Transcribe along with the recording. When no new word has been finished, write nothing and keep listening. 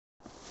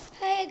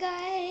Hey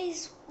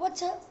guys,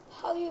 what's up?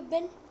 How you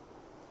been?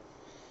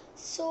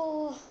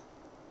 So,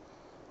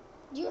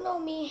 you know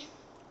me,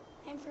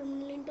 I'm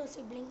from Linto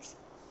Siblings.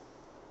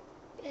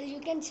 Well,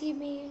 you can see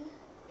me,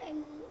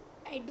 and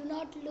I do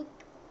not look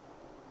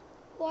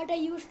what I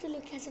used to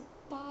look as a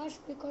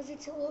past because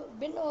it's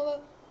been over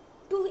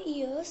 2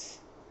 years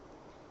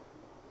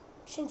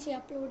since we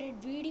uploaded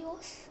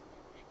videos.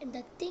 And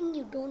the thing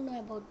you don't know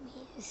about me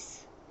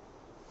is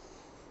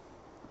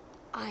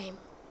I'm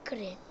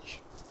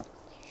cringe.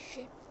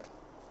 Shit,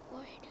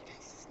 why did I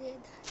say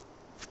that?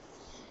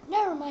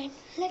 Never mind,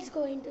 let's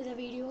go into the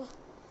video.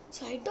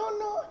 So I don't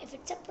know if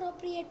it's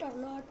appropriate or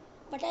not,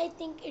 but I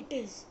think it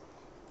is.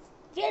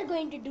 We are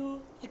going to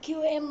do a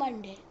QA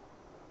Monday.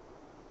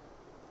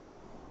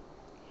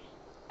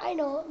 I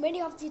know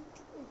many of you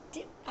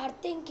are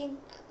thinking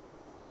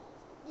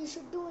you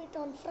should do it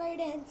on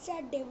Friday and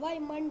Saturday. Why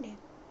Monday?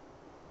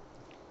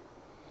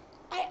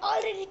 I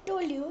already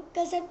told you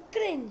because I'm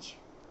cringe.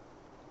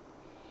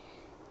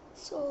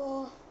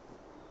 So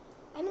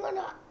I'm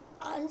gonna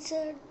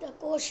answer the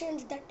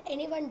questions that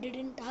anyone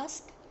didn't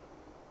ask.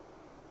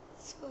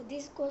 So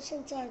these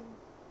questions are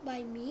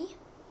by me.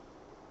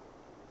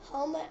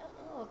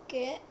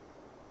 Okay.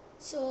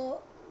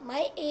 So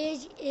my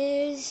age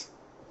is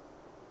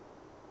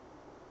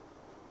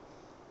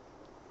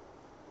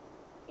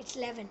it's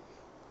 11.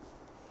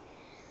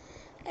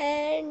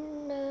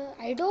 And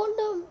I don't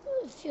know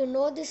if you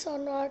know this or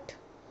not,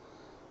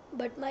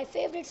 but my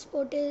favorite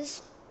sport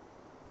is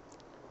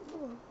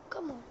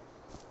come on,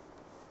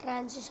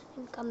 transition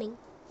incoming.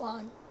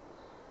 1,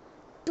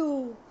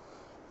 2.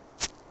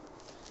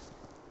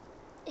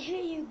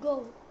 Here you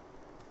go.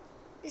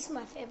 This is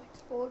my favorite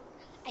sport.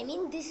 I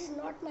mean, this is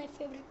not my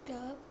favorite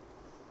club,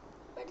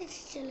 but it's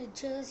still a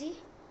jersey.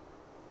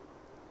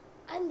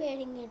 I'm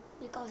wearing it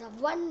because of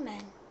one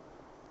man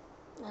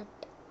that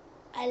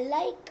I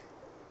like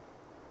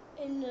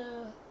in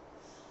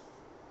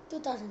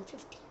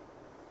 2015.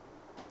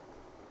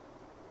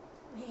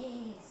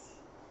 Yes.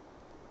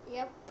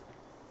 Yep.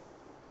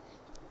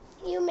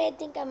 You may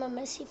think I'm a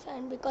Messi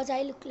fan because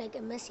I look like a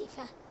Messi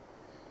fan,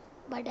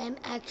 but I'm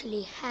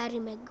actually Harry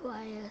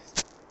Maguire.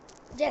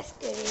 Just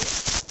kidding.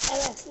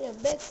 I'm actually a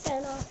big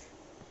fan of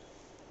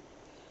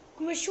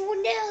Cristiano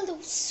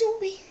Ronaldo.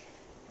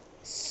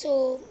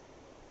 So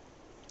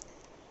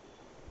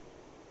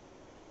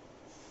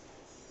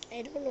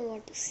I don't know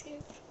what to say.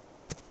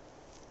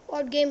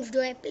 What games do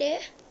I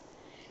play?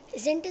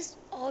 Isn't this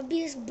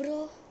obvious,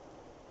 bro?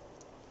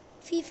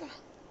 FIFA.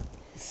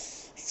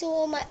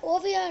 So my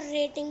OVR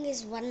rating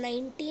is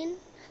 119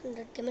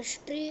 under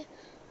chemistry.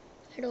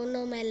 I don't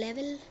know my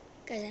level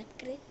because I'm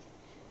cringe.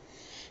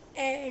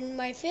 And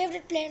my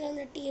favorite player on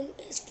the team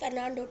is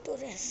Fernando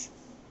Torres.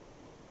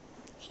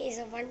 He's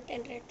a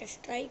 110 rated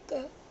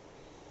striker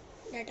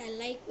that I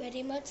like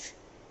very much,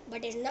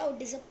 but is now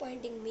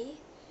disappointing me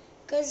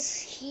because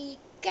he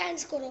can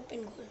score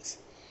open goals.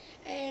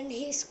 And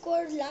he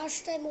scored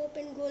last time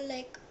open goal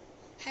like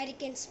Harry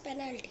Kane's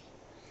penalty.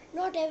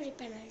 Not every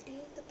penalty,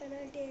 the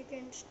penalty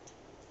against,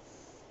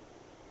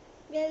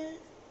 well,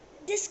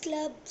 this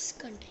club's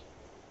country.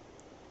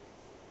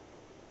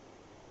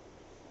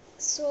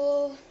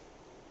 So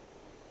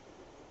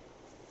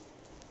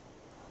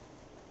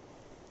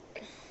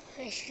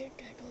I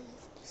don't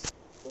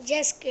know.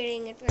 Just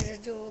kidding, it was a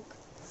joke.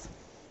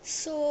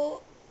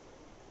 So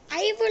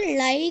I would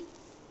like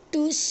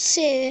to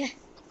say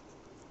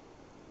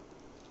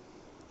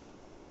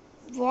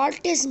what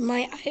is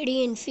my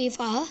ID in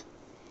FIFA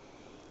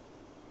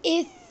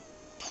if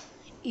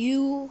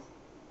you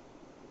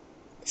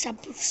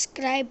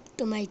subscribe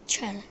to my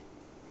channel.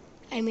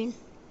 I mean,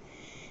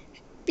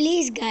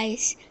 please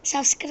guys,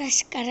 subscribe.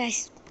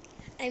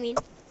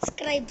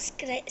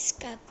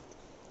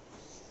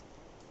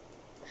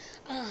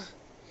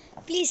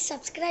 Please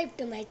subscribe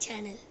to my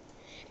channel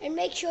and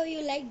make sure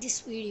you like this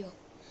video.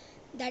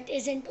 That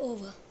isn't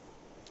over.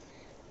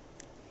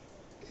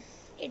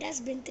 It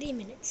has been 3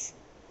 minutes.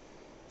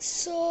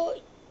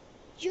 So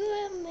you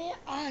may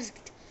ask,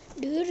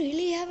 do you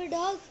really have a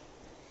dog?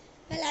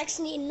 Well,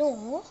 actually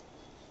no.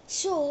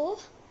 So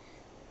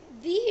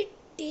we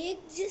take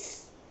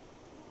this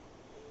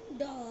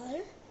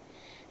doll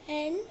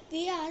and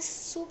we ask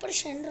Super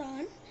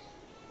Shenron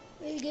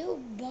will give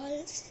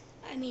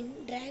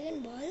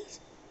Dragon Balls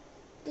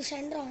to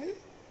Shenron.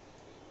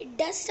 It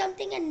does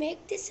something and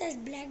make this as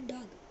black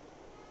dog.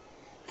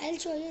 I'll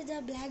show you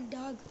the black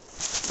dog.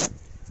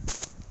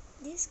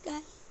 This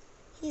guy,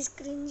 he's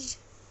cringe,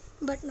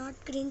 but not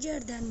cringer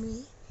than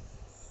me.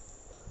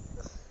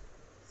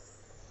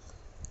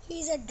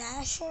 He's a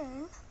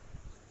dasher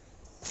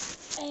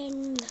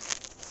and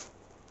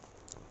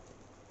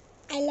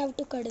I love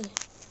to cuddle.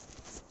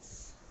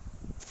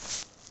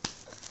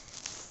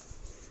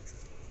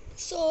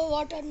 So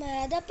what are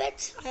my other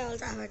pets? I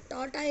also have a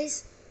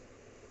tortoise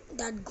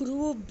that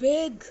grew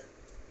big.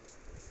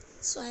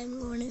 So I'm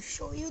going to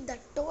show you the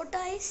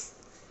tortoise.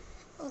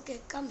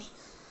 Okay, come here.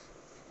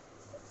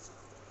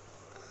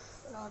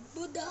 Lord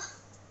Buddha.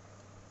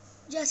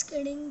 Just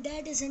kidding,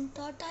 that isn't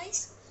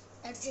tortoise.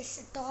 That's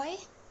just a toy.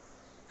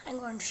 I'm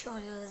going to show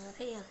you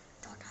the real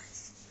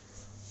tortoise.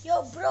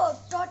 Yo, bro,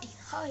 Totty,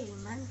 how are you,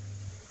 man?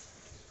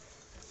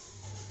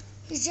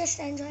 He's just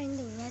enjoying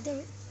the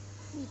weather.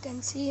 You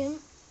can see him.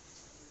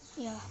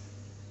 Yeah.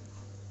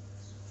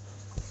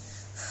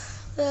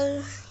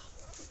 Well,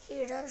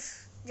 he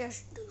does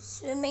just do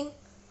swimming,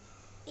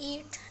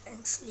 eat,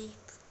 and sleep.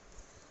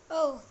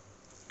 Oh,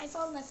 I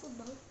found my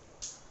football.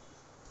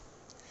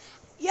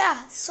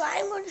 Yeah, so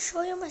I'm going to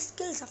show you my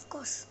skills, of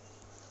course.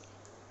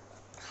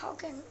 How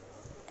can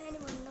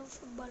anyone love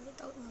football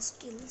without no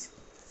skills?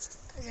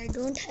 Because I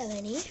don't have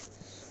any.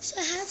 So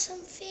I have some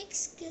fake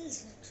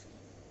skills actually.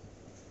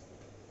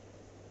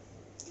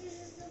 This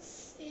is the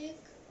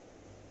fake.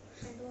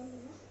 I don't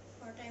know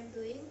what I'm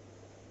doing,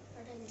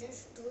 but I'll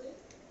just do it.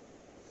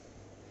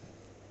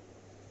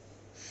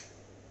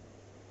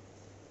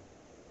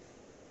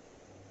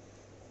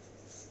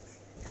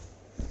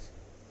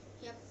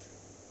 Yep,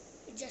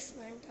 it just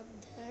went up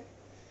there.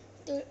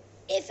 So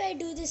if I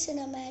do this in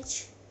a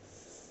match,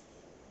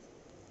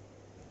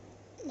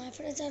 my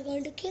friends are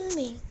going to kill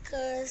me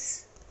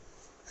because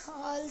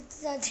all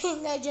the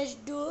thing I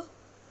just do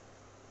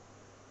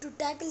to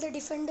tackle the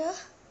defender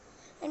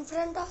in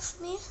front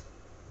of me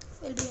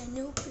will be a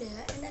new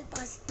player, and I'll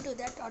pass it to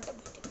that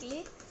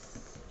automatically.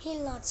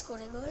 He'll not score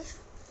a goal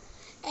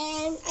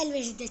and I'll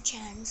waste the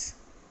chance.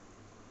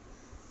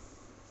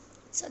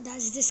 So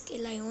that's the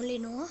skill I only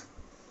know,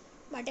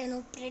 but I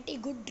know pretty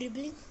good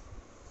dribbling.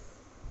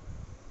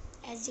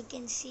 As you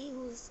can see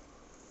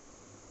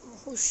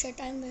whose shirt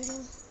I'm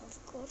wearing,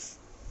 of course,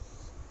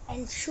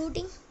 and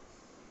shooting,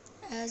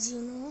 as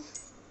you know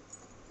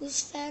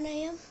whose fan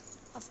I am,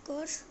 of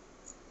course,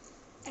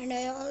 and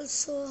I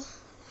also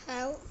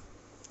have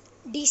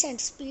decent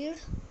speed,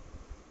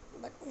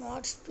 but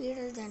not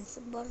speedier than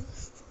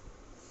footballers.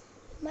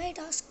 You might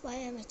ask why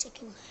am I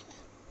checking my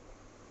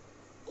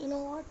hair? You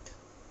know what?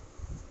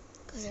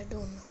 Because I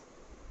don't know.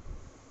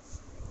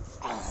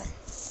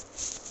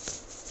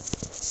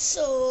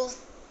 So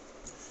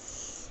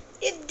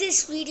if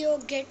this video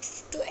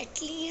gets to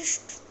at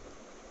least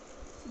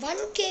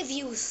 1k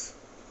views,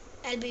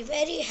 I'll be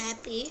very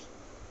happy,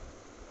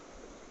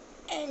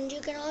 and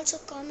you can also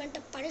comment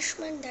a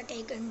punishment that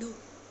I can do.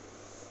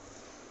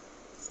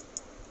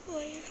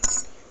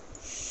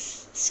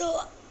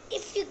 So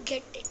if you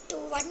get it to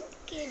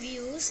 1k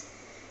views,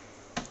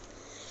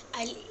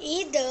 I'll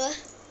either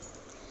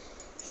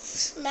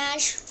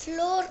smash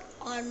floor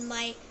on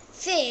my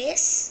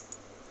face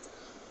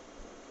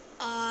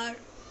or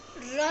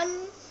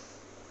run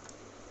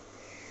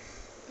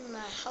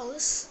my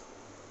house,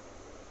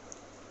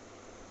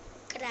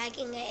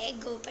 cracking an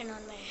egg open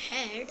on my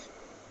head,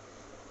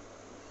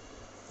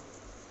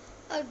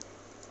 or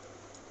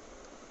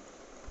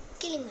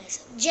killing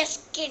myself.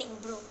 Just kidding,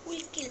 bro.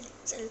 Who'll kill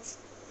themselves?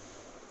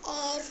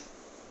 Or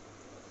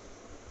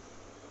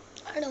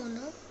I don't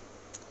know.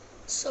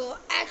 So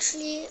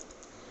actually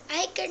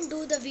I can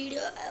do the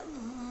video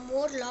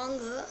more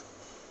longer,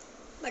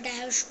 but I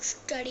have to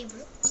study,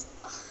 bro.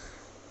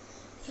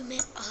 You may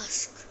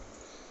ask,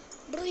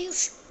 bro, you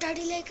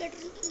study like a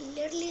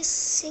literally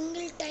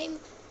single time.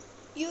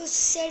 You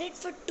said it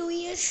for 2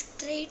 years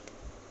straight.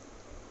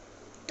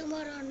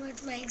 Tomorrow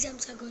onwards my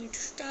exams are going to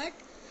start.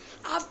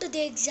 After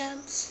the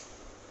exams,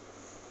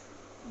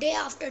 day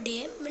after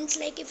day, means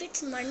like if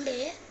it's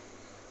Monday,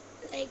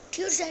 like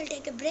Tuesday I'll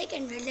take a break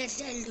and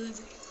Wednesday I'll do a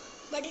video.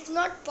 But it's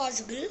not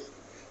possible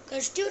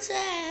because Tuesday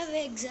I have an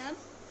exam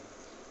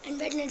and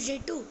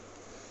Wednesday too.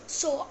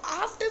 So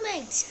after my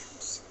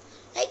exams,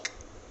 like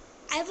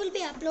I will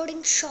be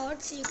uploading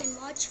shorts. You can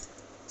watch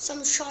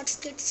some short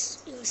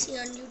skits you see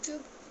on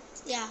YouTube.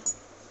 Yeah.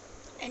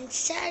 And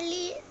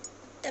sadly,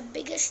 the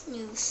biggest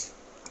news,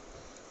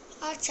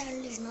 our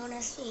channel is known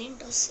as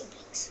Linto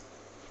Siblings.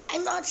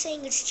 I'm not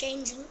saying it's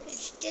changing,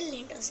 it's still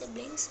Linto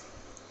Siblings.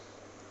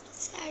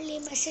 Sadly,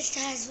 my sister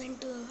has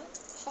went to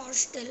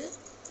hostel.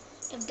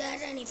 If there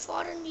are any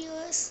foreign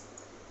viewers,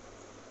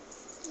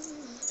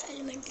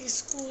 elementary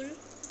school,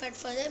 but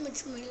for them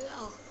it's middle.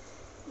 Oh,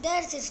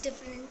 theirs is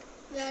different.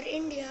 We are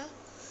India,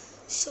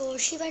 so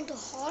she went to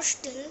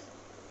hostel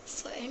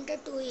for enter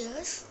 2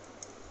 years.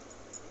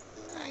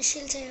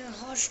 She'll say a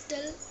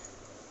hostel.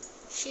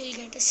 She'll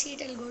get a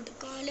seat and go to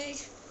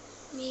college.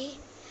 Me,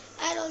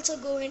 I'll also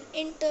go in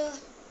inter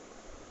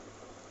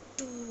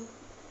to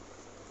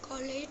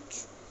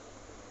college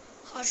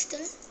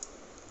hostel.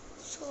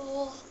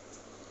 So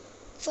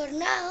for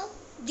now,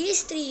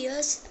 these 3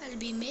 years I'll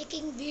be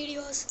making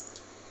videos,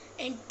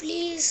 and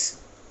please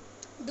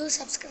do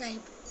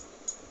subscribe.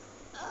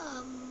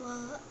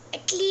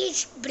 At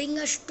least bring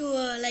us to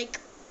like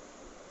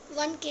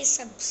 1k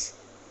subs.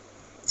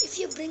 If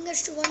you bring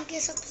us to 1k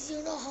subs,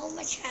 you know how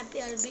much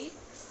happy I'll be.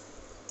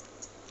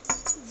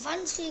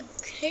 Once we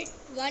hit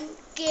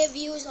 1k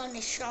views on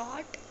a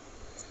short,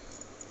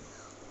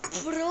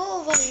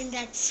 bro wasn't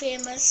that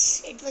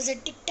famous. It was a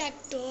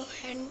tic-tac-toe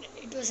and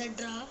it was a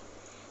draw.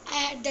 I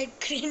had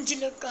that cringe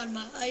look on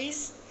my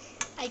eyes.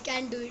 I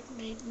can't do it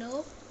right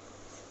now.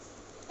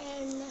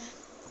 And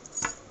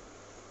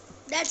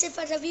that's it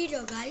for the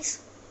video, guys.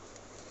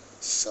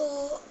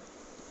 So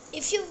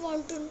if you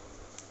want to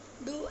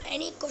do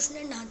any question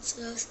and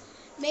answers,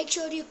 make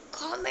sure you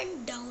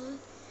comment down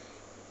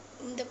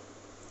in the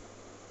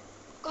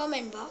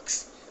comment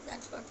box,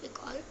 that's what we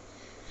call,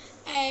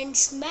 and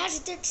smash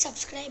that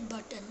subscribe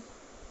button.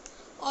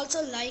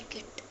 Also like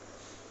it,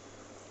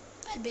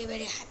 I'll be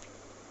very happy.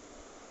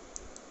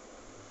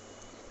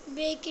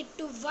 Make it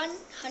to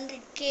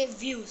 100k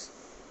views,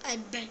 I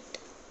bet.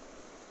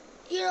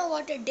 You know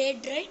what I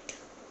did, right?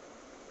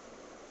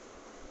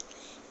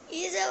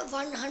 Either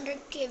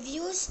 100k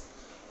views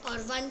or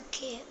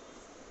 1k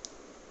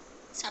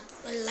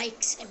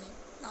likes,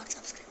 not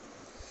subscribe.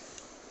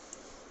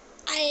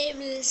 I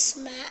will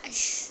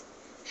smash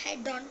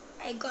head on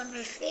egg on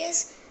my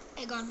face,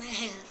 egg on my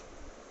hair.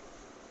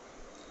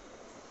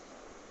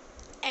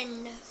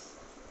 And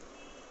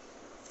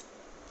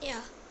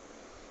yeah,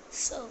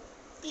 so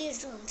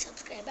please don't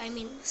subscribe.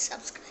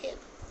 Subscribe.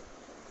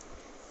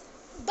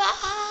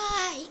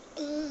 Bye.